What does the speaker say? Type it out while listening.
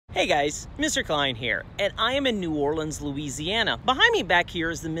Hey guys, Mr. Klein here, and I am in New Orleans, Louisiana. Behind me back here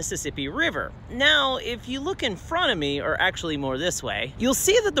is the Mississippi River. Now, if you look in front of me, or actually more this way, you'll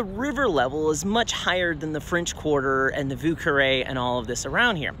see that the river level is much higher than the French Quarter and the Vieux Carré and all of this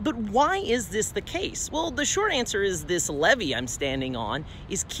around here. But why is this the case? Well, the short answer is this levee I'm standing on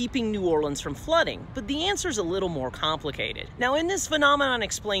is keeping New Orleans from flooding, but the answer is a little more complicated. Now, in this phenomenon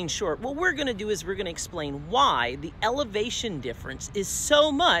explained short, what we're going to do is we're going to explain why the elevation difference is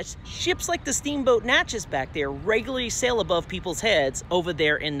so much. Ships like the steamboat Natchez back there regularly sail above people's heads over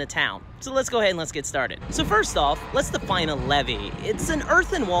there in the town. So let's go ahead and let's get started. So first off, let's define a levee. It's an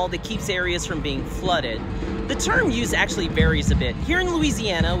earthen wall that keeps areas from being flooded. The term used actually varies a bit. Here in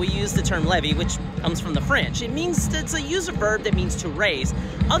Louisiana, we use the term levee, which comes from the French. It means, it's a use of verb that means to raise.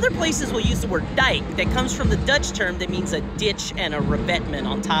 Other places will use the word dike that comes from the Dutch term that means a ditch and a revetment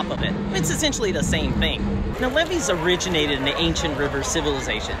on top of it. It's essentially the same thing. Now, levees originated in the ancient river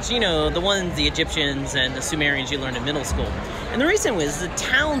civilizations. You know, the ones the Egyptians and the Sumerians you learned in middle school. And the reason was the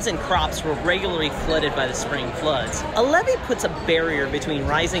towns and crops were regularly flooded by the spring floods. A levee puts a barrier between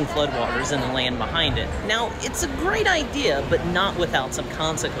rising floodwaters and the land behind it. Now, it's a great idea, but not without some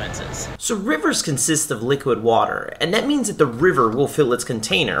consequences. So rivers consist of liquid water, and that means that the river will fill its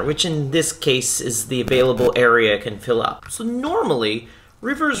container, which in this case is the available area it can fill up. So normally,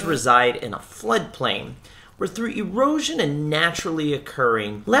 rivers reside in a floodplain, where through erosion and naturally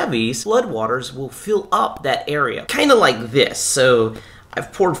occurring levees, floodwaters will fill up that area. Kind of like this. So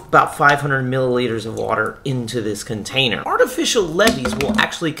I've poured about 500 milliliters of water into this container. Artificial levees will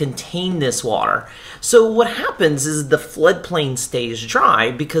actually contain this water. So what happens is the floodplain stays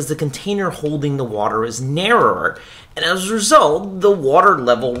dry because the container holding the water is narrower. And as a result, the water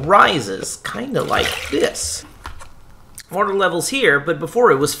level rises, kind of like this. Water levels here, but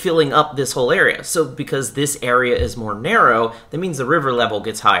before it was filling up this whole area. So because this area is more narrow, that means the river level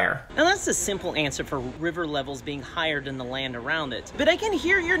gets higher. And that's the simple answer for river levels being higher than the land around it. But I can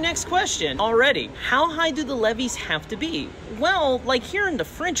hear your next question already. How high do the levees have to be? Well, like here in the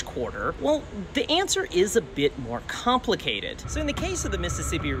French Quarter, well, the answer is a bit more complicated. So in the case of the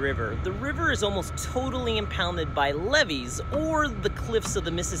Mississippi River, the river is almost totally impounded by levees or the cliffs of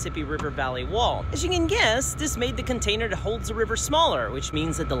the Mississippi River Valley Wall. As you can guess, this made the container to holds the river smaller, which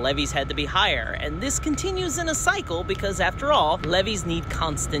means that the levees had to be higher. And this continues in a cycle because, after all, levees need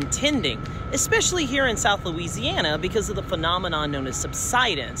constant tending, especially here in South Louisiana because of the phenomenon known as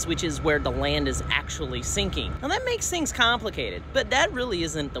subsidence, which is where the land is actually sinking. Now that makes things complicated, but that really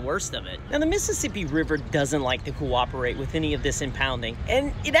isn't the worst of it. Now the Mississippi River doesn't like to cooperate with any of this impounding,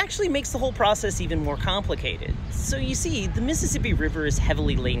 and it actually makes the whole process even more complicated. So you see, the Mississippi River is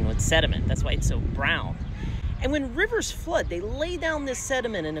heavily laden with sediment. That's why it's so brown. And when rivers flood, they lay down this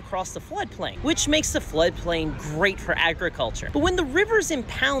sediment and across the floodplain, which makes the floodplain great for agriculture. But when the river's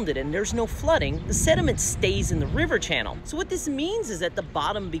impounded and there's no flooding, the sediment stays in the river channel. So what this means is that the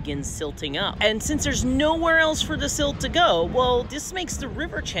bottom begins silting up. And since there's nowhere else for the silt to go, well, this makes the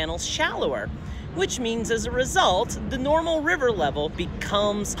river channel shallower, which means as a result, the normal river level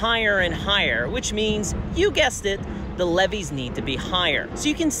becomes higher and higher, which means, you guessed it, the levees need to be higher. So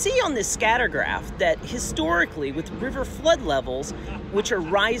you can see on this scatter graph that historically with river flood levels, which are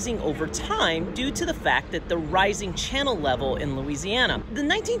rising over time due to the fact that the rising channel level in Louisiana. The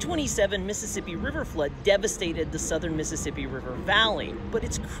 1927 Mississippi River flood devastated the southern Mississippi River Valley, but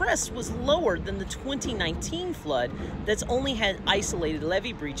its crest was lower than the 2019 flood that's only had isolated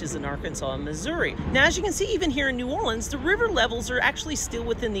levee breaches in Arkansas and Missouri. Now, as you can see, even here in New Orleans, the river levels are actually still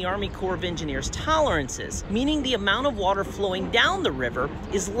within the Army Corps of Engineers tolerances, meaning the amount of water flowing down the river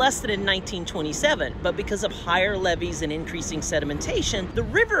is less than in 1927, but because of higher levees and increasing sedimentation, the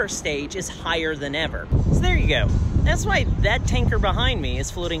river stage is higher than ever. So there you go. That's why that tanker behind me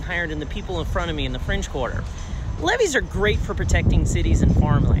is floating higher than the people in front of me in the French Quarter. Levees are great for protecting cities and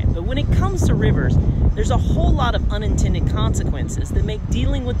farmland, but when it comes to rivers, there's a whole lot of unintended consequences that make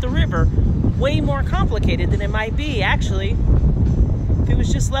dealing with the river way more complicated than it might be, actually, if it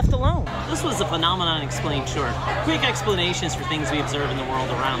was just left alone. This was a phenomenon explained short. Quick explanations for things we observe in the world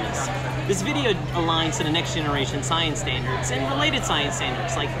around us. This video aligns to the next generation science standards and related science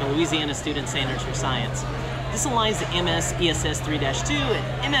standards like the Louisiana Student Standards for Science. This aligns to MS-ESS2-3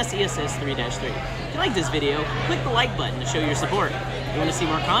 and MS-ESS3-3. If you like this video, click the like button to show your support. If you want to see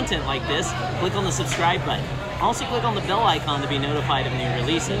more content like this, click on the subscribe button. Also click on the bell icon to be notified of new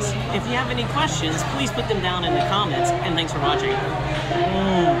releases. If you have any questions, please put them down in the comments, and thanks for watching.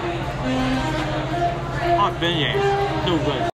 Hot beignet, no good.